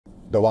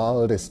The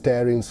world is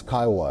staring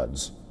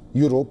skywards.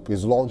 Europe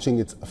is launching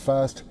its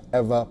first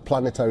ever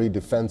planetary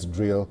defense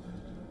drill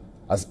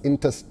as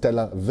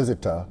interstellar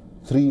visitor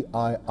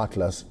 3I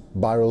Atlas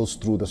barrels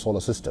through the solar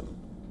system.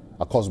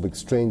 A cosmic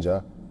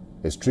stranger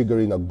is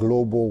triggering a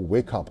global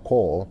wake-up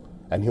call,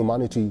 and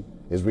humanity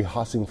is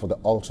rehearsing for the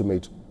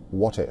ultimate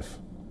what if.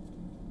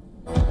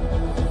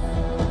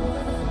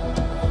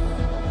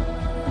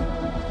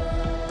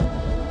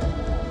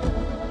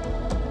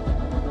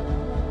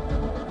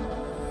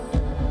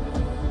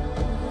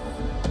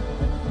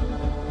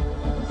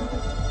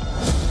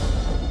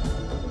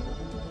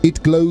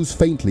 It glows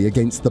faintly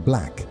against the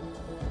black,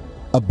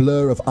 a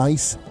blur of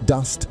ice,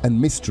 dust, and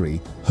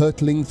mystery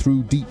hurtling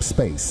through deep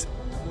space.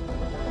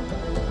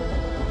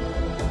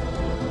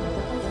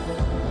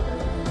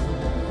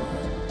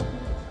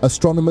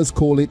 Astronomers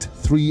call it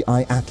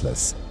 3I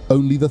Atlas,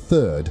 only the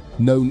third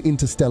known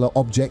interstellar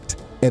object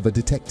ever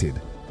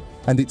detected.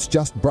 And it's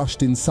just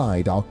brushed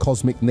inside our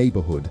cosmic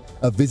neighborhood,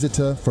 a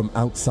visitor from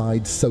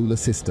outside solar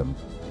system.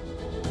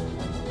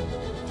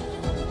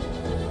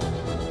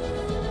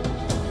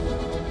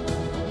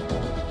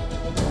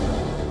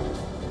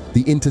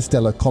 The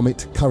interstellar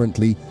comet,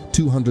 currently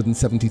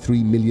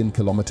 273 million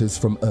kilometers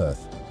from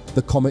Earth.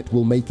 The comet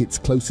will make its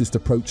closest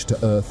approach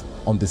to Earth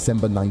on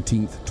December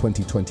 19,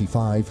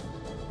 2025,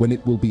 when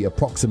it will be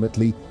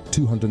approximately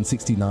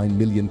 269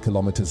 million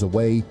kilometers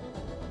away.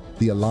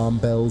 The alarm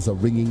bells are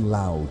ringing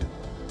loud.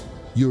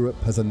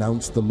 Europe has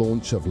announced the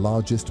launch of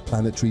largest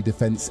planetary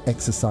defense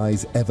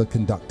exercise ever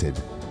conducted.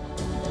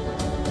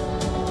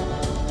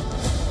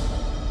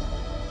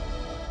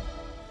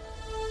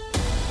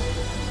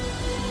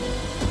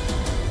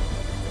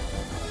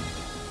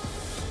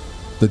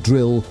 The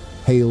drill,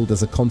 hailed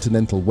as a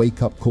continental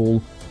wake-up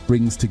call,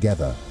 brings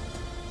together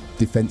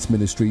defense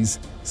ministries,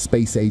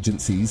 space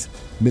agencies,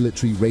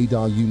 military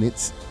radar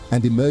units,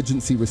 and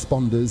emergency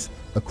responders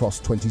across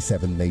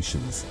 27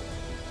 nations.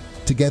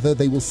 Together,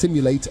 they will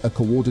simulate a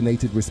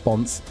coordinated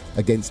response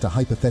against a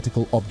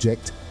hypothetical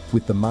object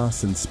with the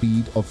mass and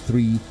speed of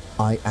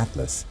 3I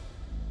Atlas.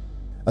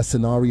 A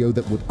scenario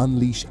that would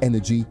unleash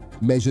energy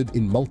measured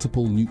in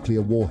multiple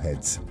nuclear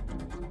warheads.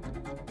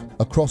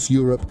 Across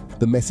Europe,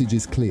 the message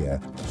is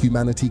clear: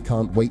 humanity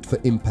can't wait for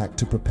impact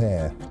to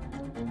prepare.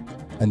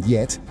 And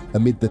yet,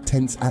 amid the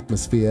tense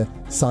atmosphere,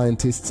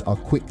 scientists are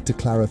quick to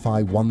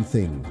clarify one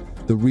thing: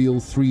 the real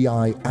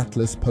 3I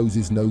Atlas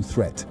poses no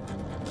threat.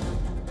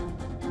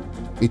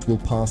 It will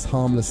pass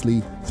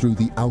harmlessly through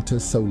the outer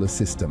solar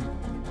system.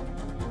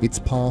 Its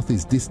path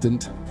is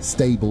distant,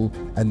 stable,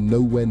 and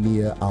nowhere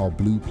near our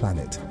blue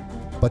planet.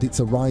 But its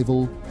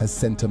arrival has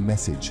sent a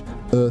message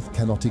Earth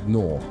cannot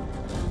ignore.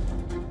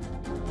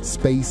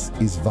 Space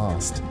is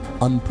vast,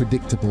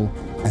 unpredictable,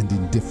 and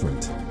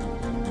indifferent.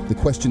 The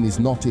question is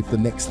not if the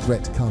next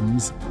threat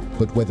comes,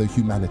 but whether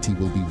humanity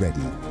will be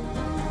ready.